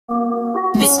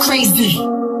Miss Crazy.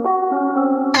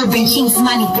 Urban Kings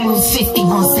Money through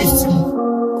 5150.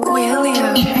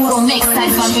 Y puro mixta de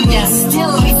familia,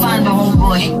 still rifando,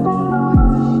 homeboy.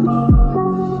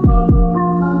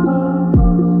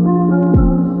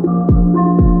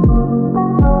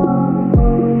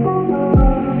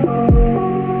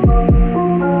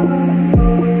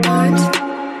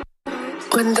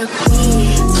 When the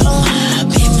beat come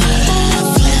up in my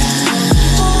love,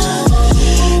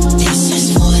 this is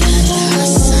for the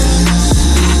last time,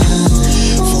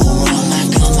 for all my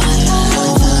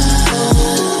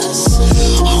lovers.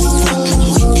 I'm fucking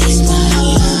with this my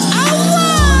love.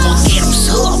 Get 'em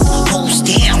up, hoes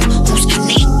down, who's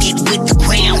connected with the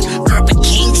ground. Urban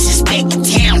Kings is back in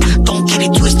town. Don't get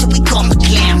it twisted, we call me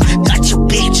clown. Got your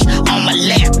bitch on my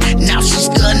lap, now she's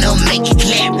gonna make it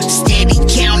clap. Steady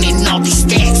counting all these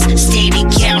stacks, steady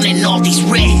counting all these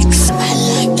racks. I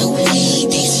like the way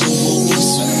that she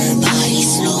moves her body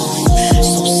slow,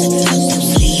 so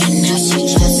seductively, and now she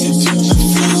drops it to the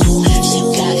floor. She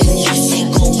got a music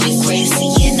going crazy,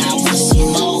 and I want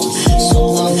some more. So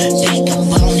I'm back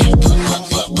up on it,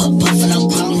 puffin'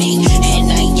 up on it, and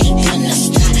I ain't gonna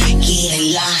stop, getting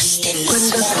lost in the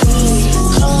smoke.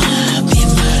 Come up in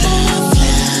my love,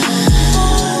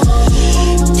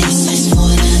 this is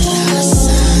for the last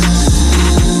time,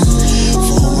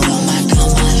 for all my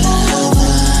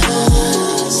lovers.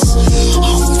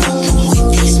 I'm fucking with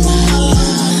this my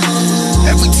love.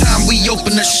 Every time we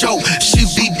open the show, she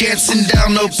be dancing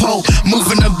down the pole,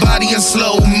 moving her body in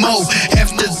slow-mo.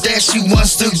 After that, she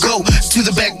wants to go to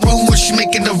the back room where she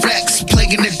making the racks,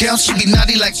 playing it down, she be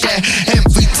naughty like that.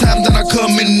 Every time that I'm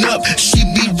coming up, she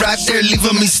be right there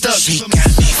leaving me stuck. She got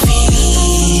me feeling,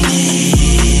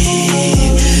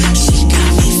 she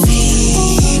got me feeling.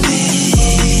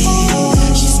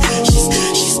 She's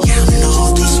counting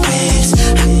all these racks,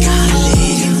 I gotta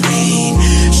let it rain.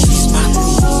 She's my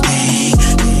rule bang,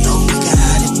 you know we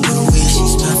gotta do it.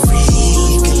 She's my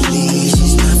freak-a-lee,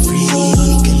 she's my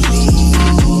freak-a-lee.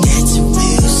 Dancing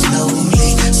real slowly,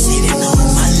 sitting on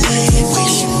my leg, where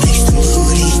she makes the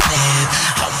booty clap.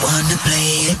 I wanna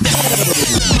play it back.